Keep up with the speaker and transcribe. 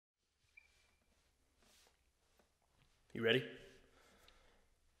You ready?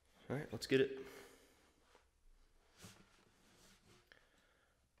 All right, let's get it.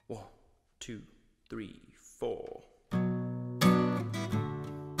 1, 2, 3, 4.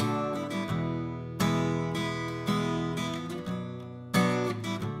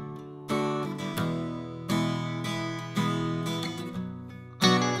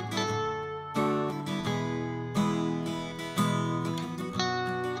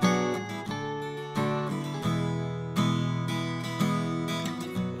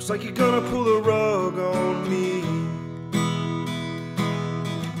 Looks like you're gonna pull the rug on me.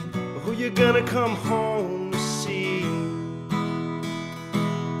 Who you gonna come home to see?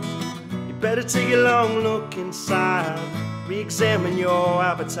 You better take a long look inside, re-examine your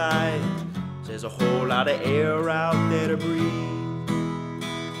appetite. There's a whole lot of air out there to breathe.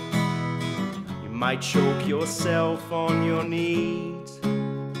 You might choke yourself on your knees,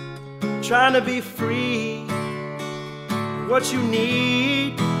 trying to be free. What you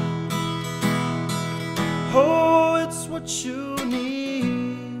need, oh, it's what you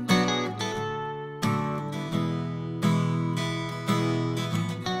need.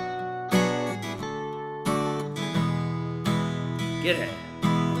 Get it.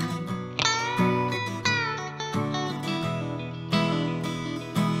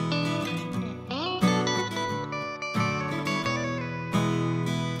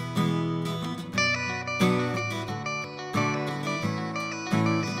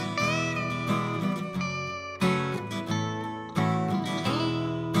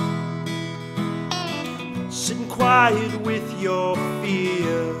 Sitting quiet with your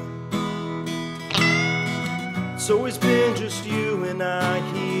fear. It's always been just you and I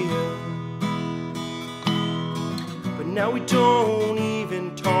here. But now we don't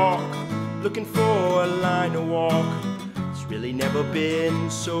even talk, looking for a line to walk. It's really never been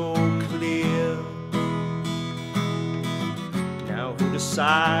so clear. Now who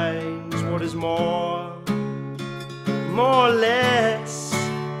decides what is more? More or less?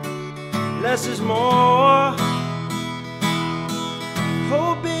 Less is more.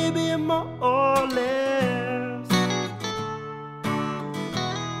 Oh baby, more or less.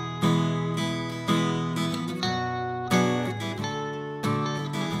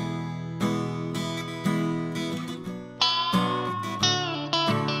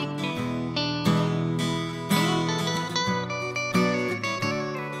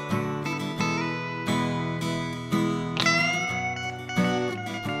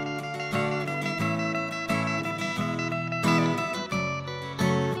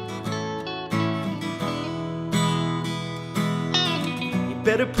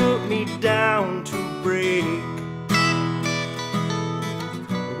 Better put me down to break.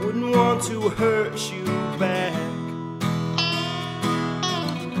 I wouldn't want to hurt you back.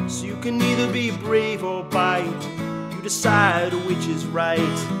 So you can either be brave or bite. You decide which is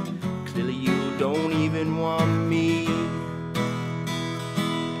right. Clearly you don't even want me.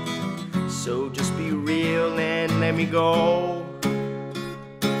 So just be real and let me go.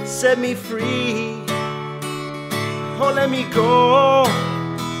 Set me free. Oh, let me go.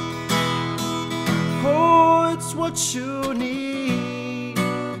 Oh, it's what you need.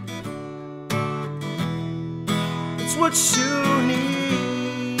 It's what you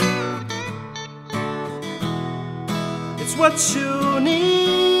need. It's what you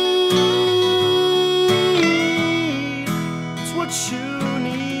need. It's what you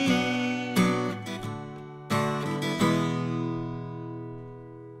need.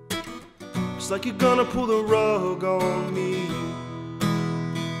 It's like you're gonna pull the rug on me.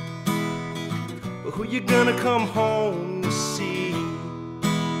 Who you gonna come home to see?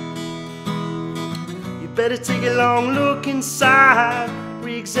 You better take a long look inside,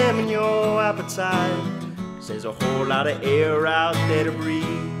 re-examine your appetite. 'Cause there's a whole lot of air out there to breathe.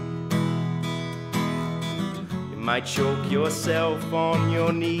 You might choke yourself on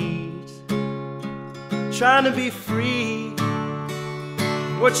your knees, trying to be free.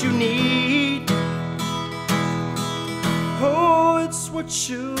 What you need, oh, it's what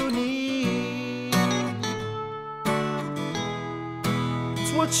you need.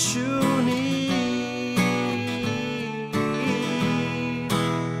 What you need.